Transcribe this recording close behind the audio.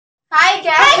Hi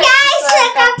guys,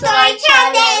 welcome to our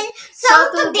channel. So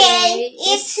today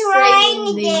it's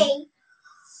rainy day.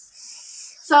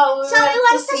 So we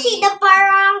want to see the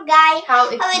barangay, how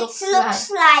it looks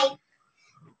like.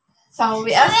 So we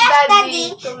We asked asked Daddy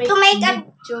Daddy to make a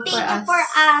video video for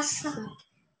us.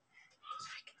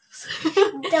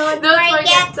 Don't Don't forget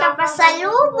forget the to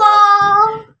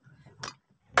pasalubong.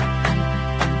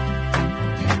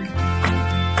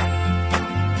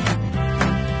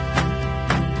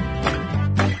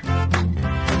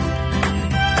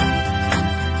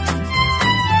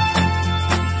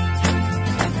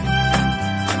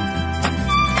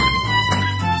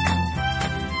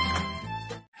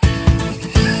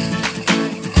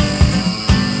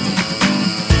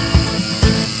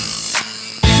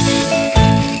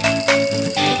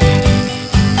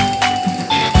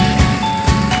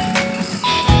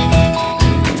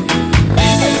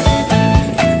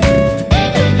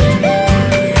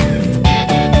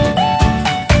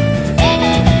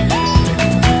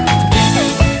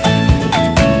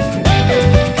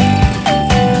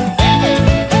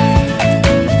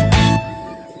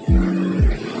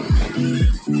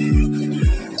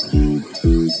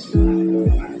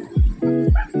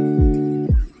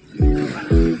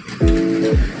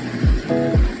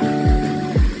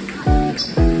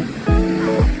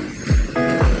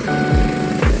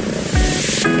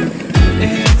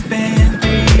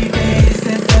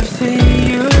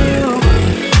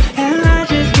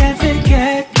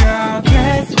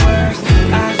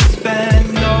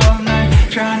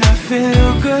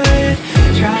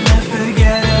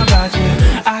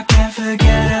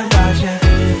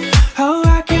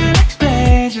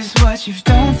 You've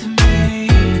done to me.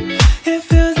 It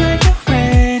feels like the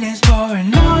rain is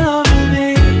pouring all over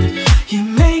me. You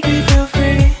make me feel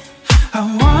free. I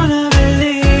wanna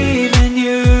believe in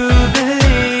you,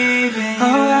 believe in you.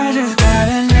 Oh, I just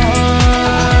gotta know,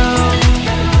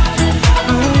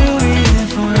 will you be there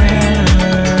forever?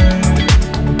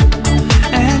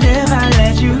 And if I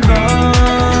let you go,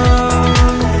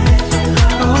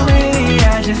 oh baby, I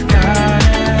just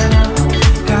gotta know,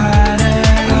 gotta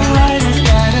know. I just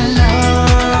gotta know.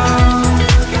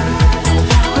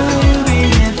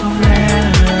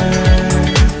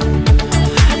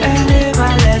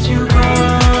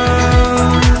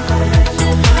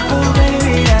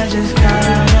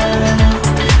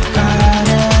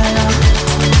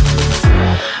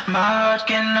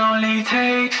 Can only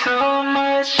take so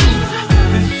much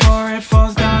before it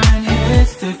falls down and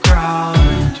hits the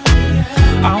ground.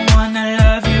 I wanna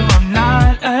love you, I'm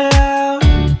not allowed,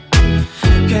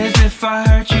 'cause if I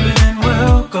hurt you then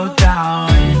we'll go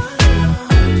down.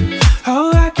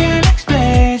 Oh, I can't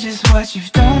explain just what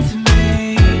you've done to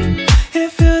me. It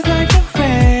feels like the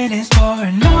rain is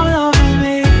pouring all over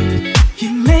me. You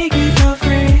make me feel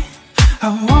free. I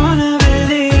wanna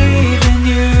believe in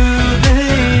you,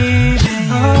 believe in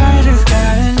you. Oh, I just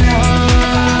gotta know,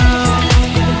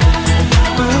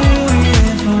 will you be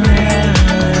there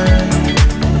forever?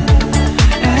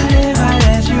 And if I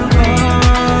let you go,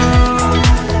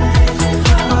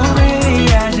 oh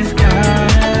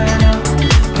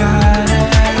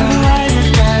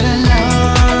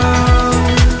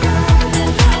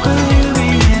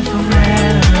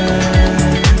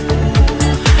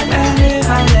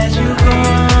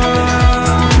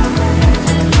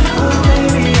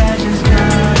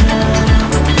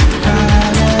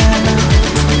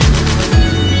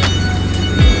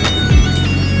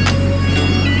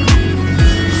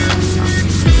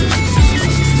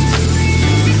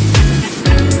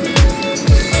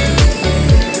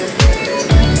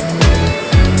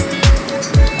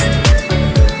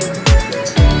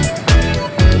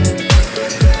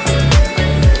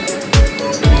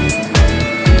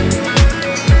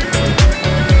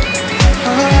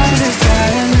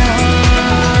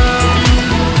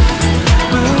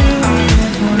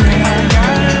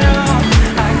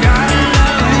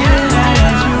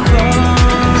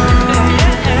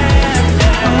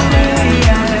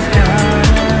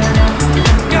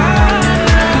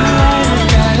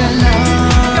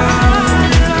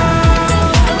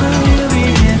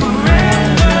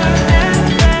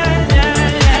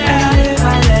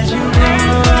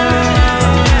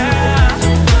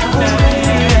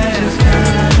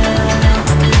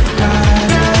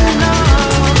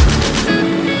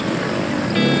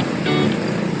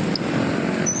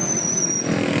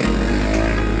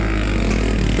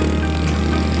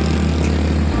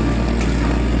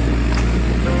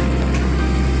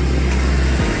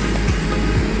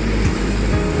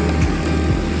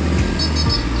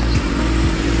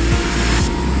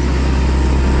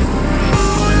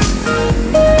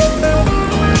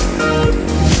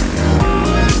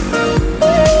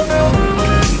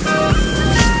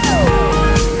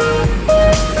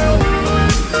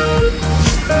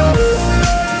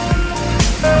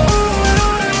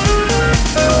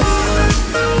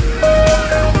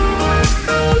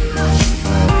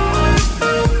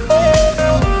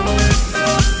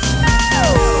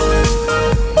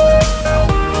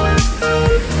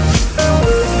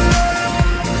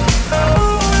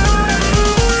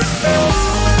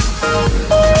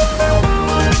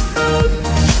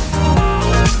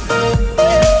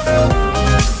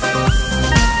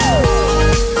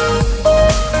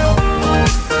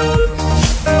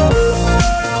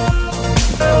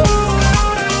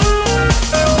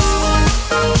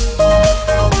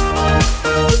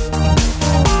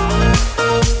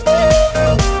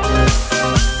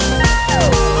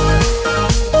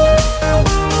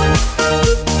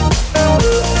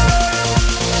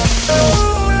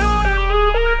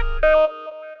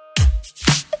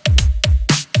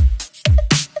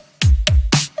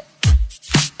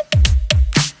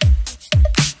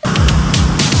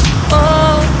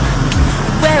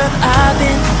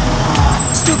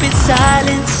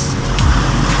silence.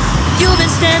 You've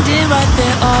been standing right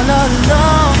there all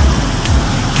along,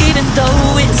 even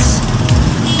though it's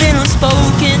been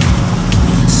unspoken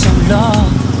so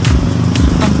long.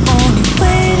 I'm only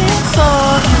waiting for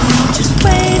you, just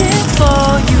waiting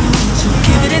for you to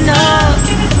give it enough.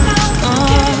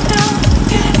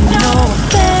 You know I'm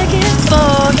begging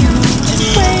for you,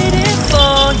 just waiting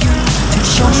for you to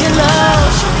show me your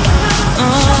love.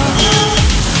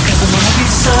 Cause I wanna be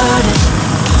certain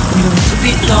we don't have to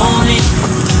be lonely,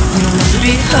 we don't have to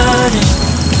be hurting.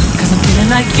 Cause I'm feeling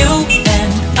like you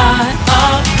and I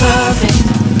are perfect.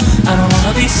 I don't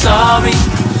wanna be sorry,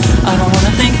 I don't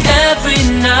wanna think every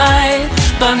night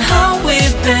about how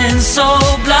we've been so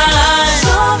blind.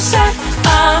 So upset,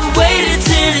 I've waited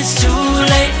till it's too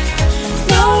late.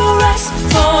 No rest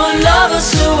for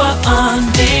lovers who are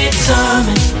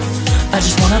undetermined. I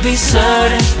just wanna be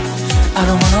certain, I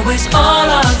don't wanna waste all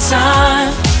our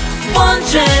time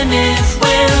wondering if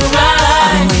we're right.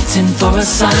 I've been waiting for a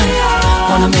sign,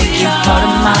 wanna make you part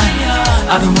of mine.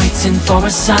 I've been waiting for a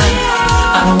sign,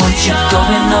 I don't want you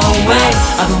going away.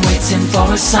 I've been waiting for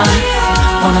a sign,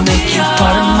 wanna make you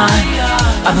part of mine.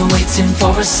 I've been waiting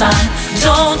for a sign.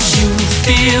 Don't you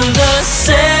feel the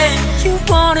same? You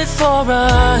want it for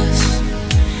us,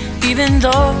 even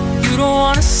though you don't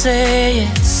wanna say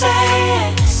it.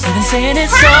 I've been saying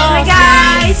it's all Hi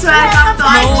guys, welcome to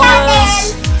our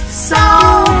channel. So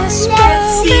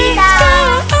let's see the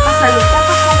Pasalubong.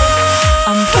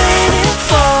 I'm waiting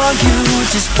for you,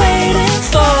 just waiting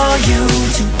for you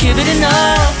to give it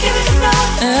enough.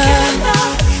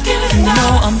 You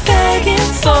know I'm begging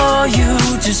for you,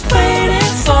 just waiting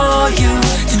for you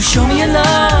to show me your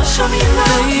love,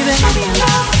 baby.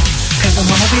 Cause I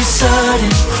wanna be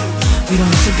certain we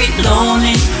don't have to be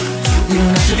lonely, we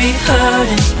don't have to be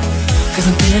hurting. Cause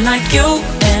I'm feeling like you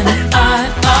and I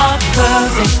are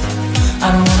perfect. I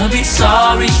don't wanna be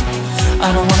sorry, I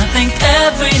don't wanna think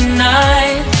every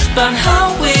night about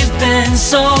how we've been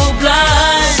so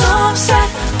blind. So upset,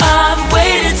 I've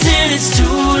waited till it's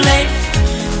too late.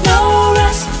 No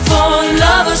rest for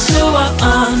lovers who are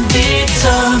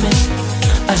undetermined.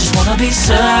 I just wanna be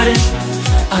certain,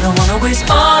 I don't wanna waste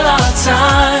all our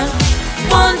time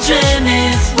wondering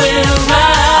if we're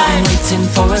right. I've been waiting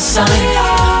for a sign,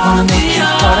 wanna make you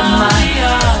part of mine.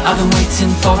 I've been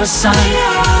waiting for a sign,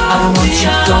 I don't want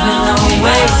you going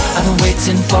away. I've been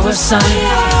waiting for a sign,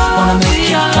 wanna make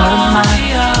you part of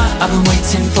mine. I've been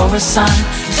waiting for a sign.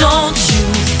 Don't you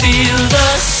feel the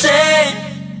same?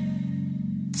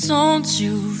 Don't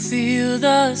you feel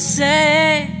the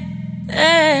same?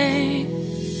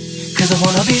 Cause I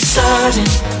wanna be certain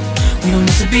we don't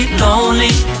have to be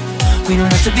lonely, we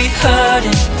don't have to be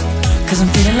hurting. Cause I'm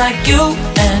feeling like you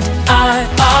and I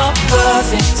are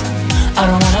perfect. I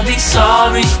don't wanna be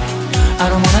sorry, I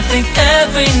don't wanna think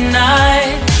every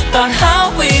night about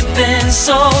how we've been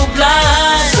so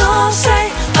blind. So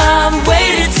say I've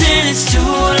waited till it's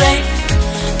too late.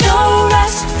 No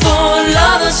rest for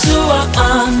lovers who are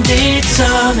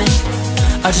undetermined.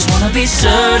 I just wanna be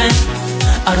certain,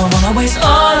 I don't wanna waste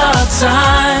all our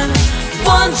time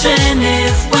wondering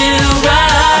if we're right.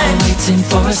 I've been waiting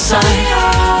for a sign,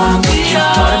 wanna make you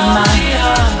part of mine.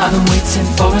 I've been waiting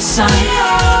for a sign,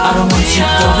 I don't want you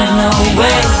going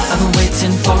away. I've been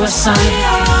waiting for a sign,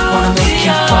 wanna make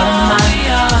you part of mine.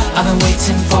 I've been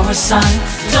waiting for a sign.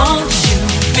 Don't you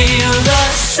feel the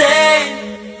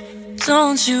same?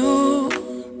 Don't you,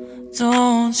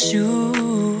 don't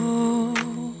you,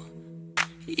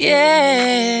 yeah.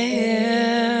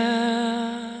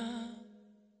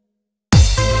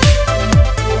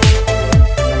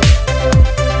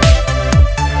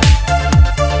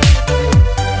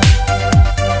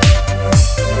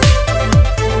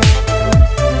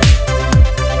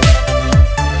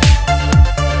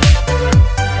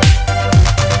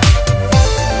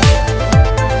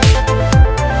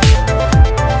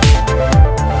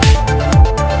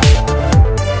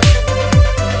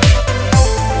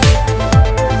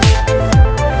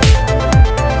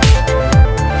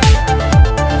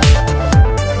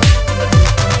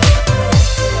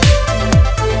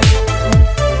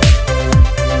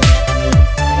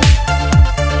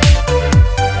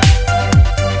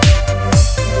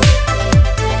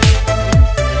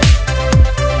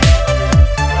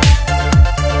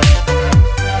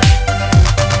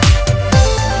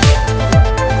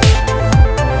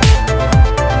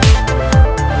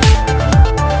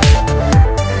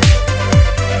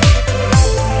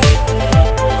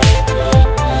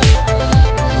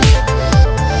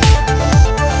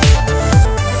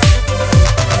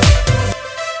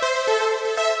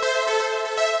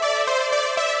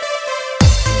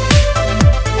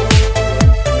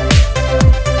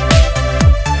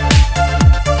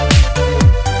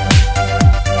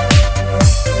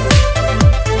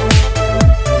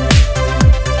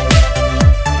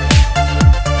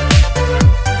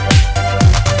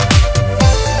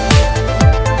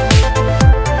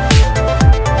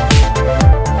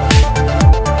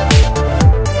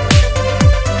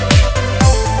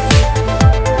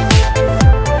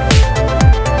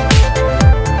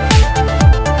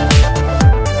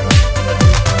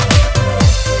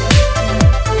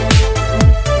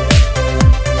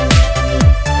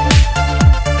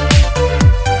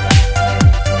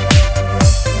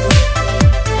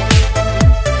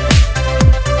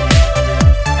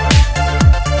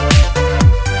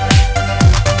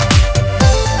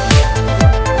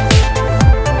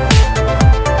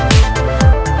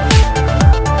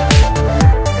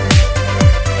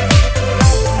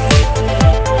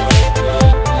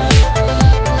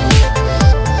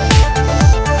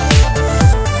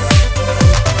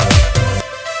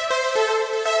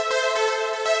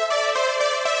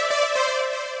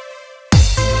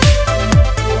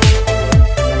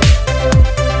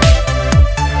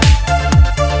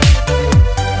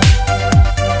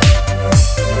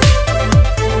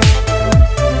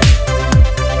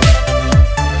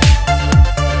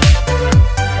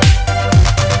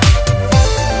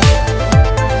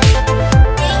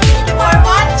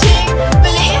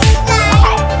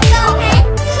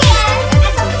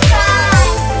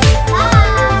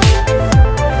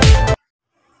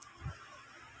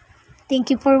 Thank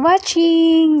you for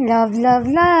watching. Love, love,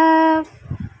 love.